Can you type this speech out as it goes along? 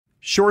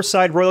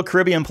Shoreside Royal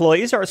Caribbean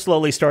employees are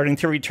slowly starting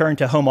to return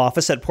to home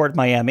office at Port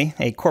Miami.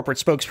 A corporate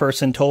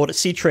spokesperson told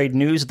Seatrade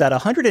News that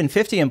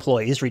 150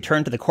 employees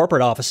returned to the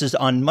corporate offices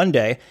on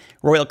Monday.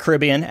 Royal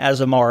Caribbean,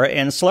 Azamara,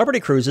 and Celebrity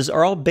Cruises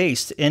are all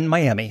based in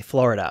Miami,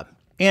 Florida.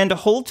 And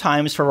hold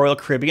times for Royal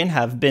Caribbean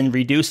have been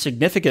reduced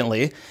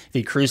significantly.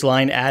 The cruise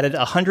line added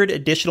 100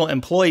 additional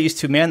employees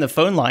to man the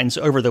phone lines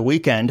over the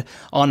weekend.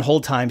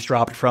 On-hold times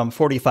dropped from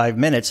 45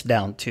 minutes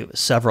down to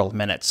several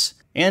minutes.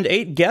 And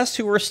 8 guests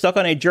who were stuck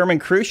on a German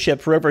cruise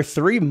ship for over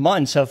 3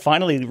 months have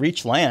finally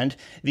reached land.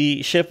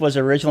 The ship was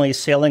originally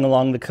sailing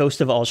along the coast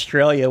of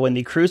Australia when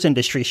the cruise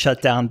industry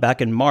shut down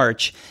back in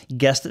March.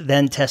 Guests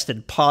then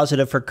tested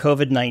positive for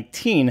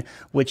COVID-19,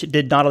 which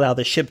did not allow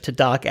the ship to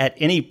dock at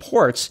any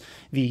ports.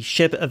 The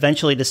ship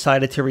eventually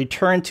decided to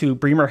return to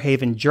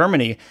Bremerhaven,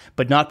 Germany,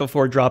 but not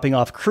before dropping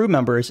off crew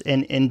members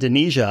in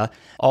Indonesia.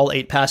 All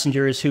 8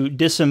 passengers who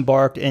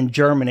disembarked in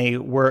Germany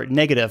were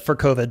negative for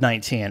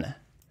COVID-19.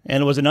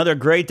 And it was another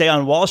great day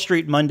on Wall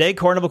Street Monday.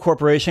 Carnival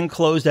Corporation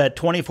closed at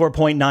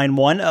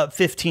 24.91, up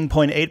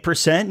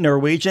 15.8%.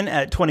 Norwegian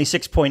at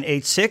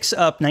 26.86,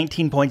 up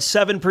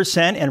 19.7%.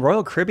 And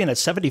Royal Caribbean at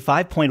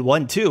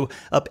 75.12,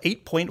 up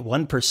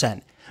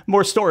 8.1%.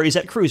 More stories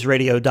at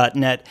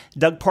cruiseradio.net.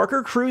 Doug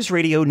Parker, Cruise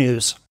Radio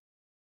News.